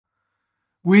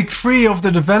Week 3 of the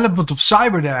development of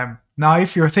Cyberdam. Now,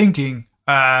 if you're thinking,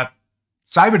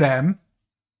 Cyberdam,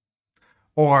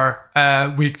 or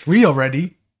week 3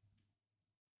 already,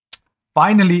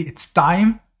 finally it's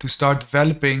time to start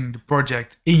developing the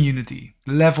project in Unity.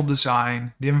 The level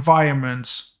design, the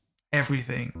environments,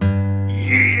 everything.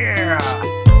 Yeah!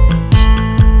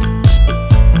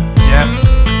 Yep,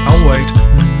 I'll wait.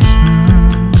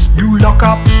 You lock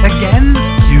up again?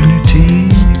 Unity.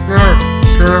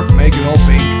 Sure, make it all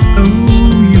pink. Oh,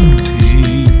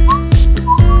 Unity.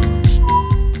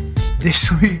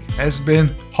 This week has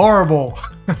been horrible.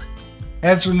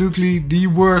 Absolutely the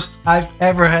worst I've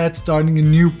ever had starting a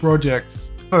new project.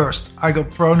 First, I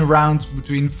got thrown around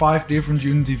between 5 different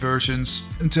Unity versions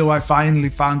until I finally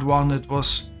found one that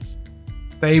was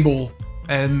stable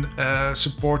and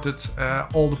supported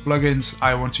all the plugins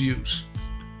I want to use.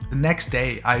 The next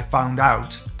day I found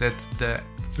out that the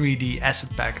 3D asset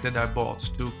pack that I bought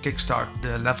to kickstart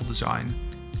the level design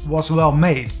was well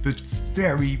made, but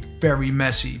very, very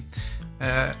messy.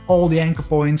 All the anchor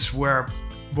points were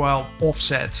well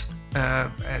offset,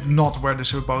 not where they're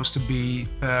supposed to be.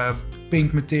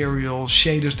 Pink materials,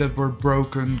 shaders that were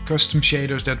broken, custom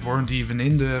shaders that weren't even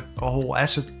in the whole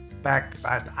asset pack.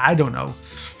 I don't know.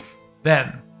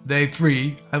 Then, day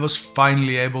 3, I was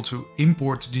finally able to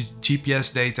import the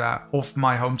GPS data of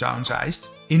my hometown Zeist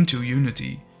into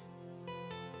Unity,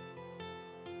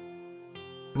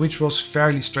 which was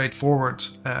fairly straightforward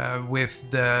with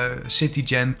the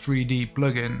CityGen 3D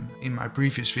plugin in my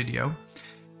previous video.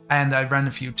 And I ran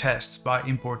a few tests by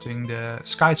importing the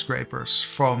skyscrapers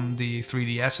from the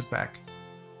 3D asset pack.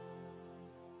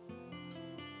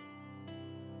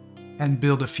 And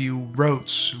build a few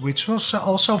roads, which was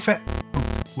also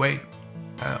wait,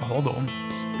 hold on.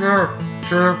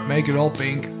 Sure, make it all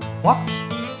pink. What?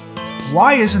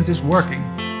 Why isn't this working?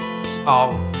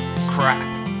 Oh, crap.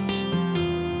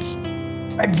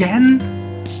 Again?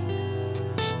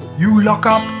 You lock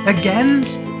up again?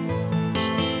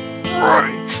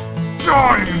 Right.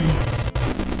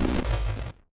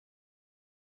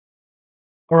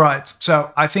 Alright,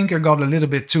 so I think I got a little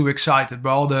bit too excited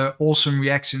by all the awesome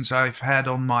reactions I've had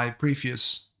on my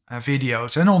previous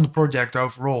videos and on the project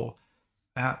overall.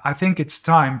 I think it's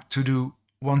time to do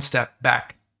one step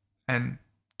back and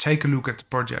take a look at the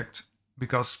project,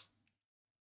 because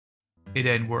it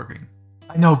ain't working.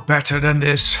 I know better than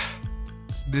this.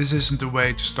 This isn't the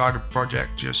way to start a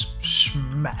project, just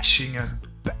smashing and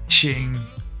bashing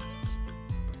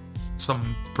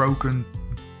some broken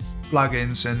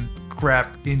plugins and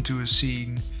crap into a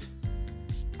scene.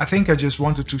 I think I just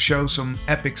wanted to show some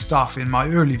epic stuff in my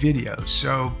early videos,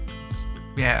 so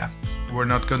yeah, we're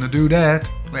not gonna do that.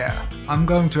 Yeah, I'm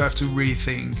going to have to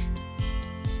rethink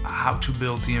how to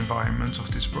build the environment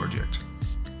of this project.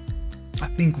 I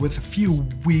think with a few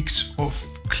weeks of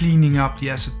cleaning up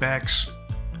the asset packs,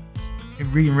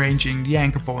 rearranging the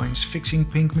anchor points, fixing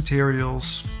pink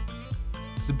materials,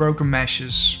 the broken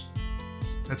meshes,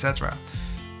 etc.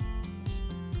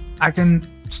 I can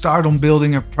start on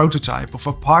building a prototype of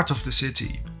a part of the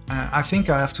city. I think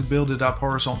I have to build it up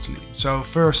horizontally. So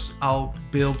first I'll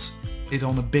build it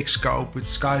on a big scope with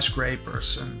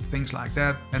skyscrapers and things like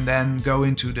that, and then go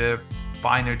into the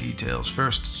finer details.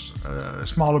 First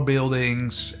smaller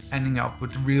buildings, ending up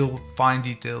with real fine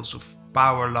details of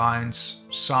power lines,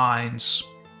 signs,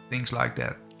 things like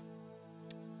that.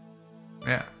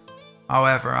 Yeah.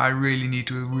 However, I really need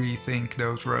to rethink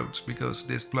those roads, because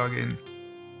this plugin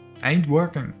ain't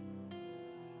working.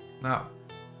 No.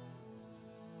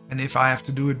 And if I have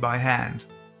to do it by hand,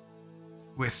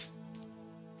 with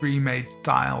pre-made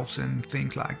tiles and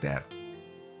things like that,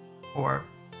 or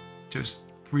just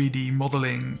 3D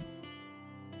modeling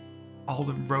all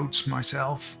the roads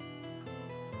myself,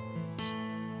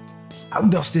 how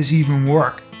does this even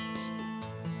work?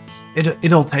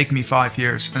 It'll take me 5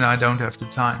 years and I don't have the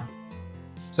time.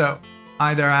 So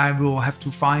either I will have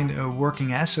to find a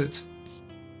working asset,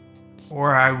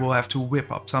 or I will have to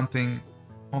whip up something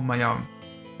on my own.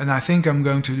 And I think I'm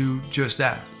going to do just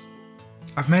that.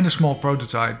 I've made a small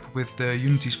prototype with the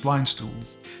Unity Splines tool.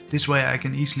 This way I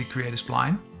can easily create a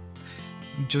spline,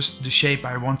 just the shape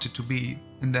I want it to be,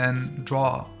 and then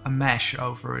draw a mesh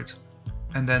over it.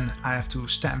 And then I have to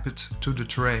stamp it to the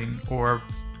terrain, or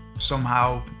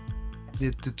somehow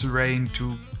edit the terrain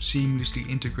to seamlessly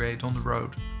integrate on the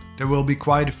road. There will be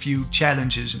quite a few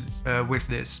challenges with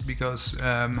this, because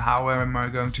how am I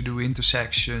going to do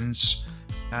intersections,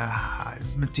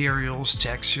 materials,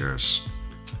 textures,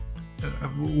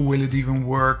 will it even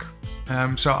work?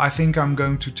 So I think I'm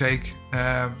going to take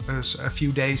a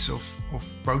few days of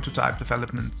prototype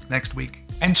development next week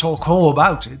and talk all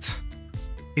about it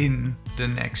in the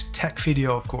next tech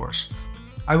video, of course.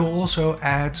 I will also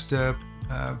add the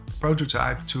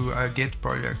prototype to a Git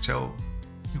project, so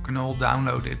you can all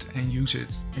download it and use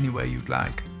it any way you'd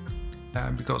like.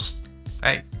 Because,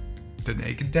 hey, the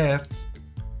naked dev.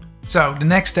 So the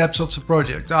next steps of the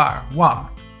project are: 1.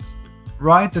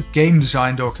 Write the game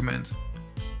design document.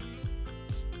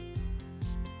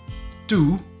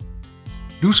 2.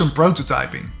 Do some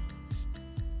prototyping.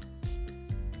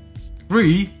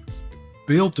 3.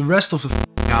 Build the rest of the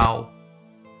owl.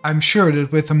 I'm sure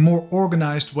that with a more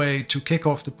organized way to kick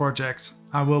off the project,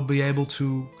 I will be able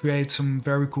to create some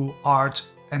very cool art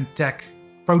and tech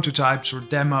prototypes or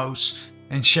demos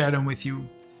and share them with you.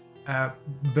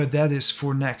 But that is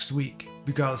for next week,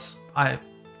 because I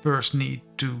first need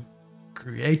to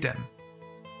create them.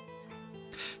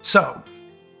 So,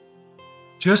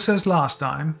 just as last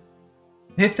time,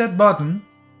 hit that button.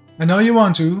 I know you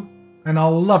want to, and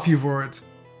I'll love you for it.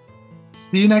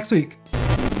 See you next week.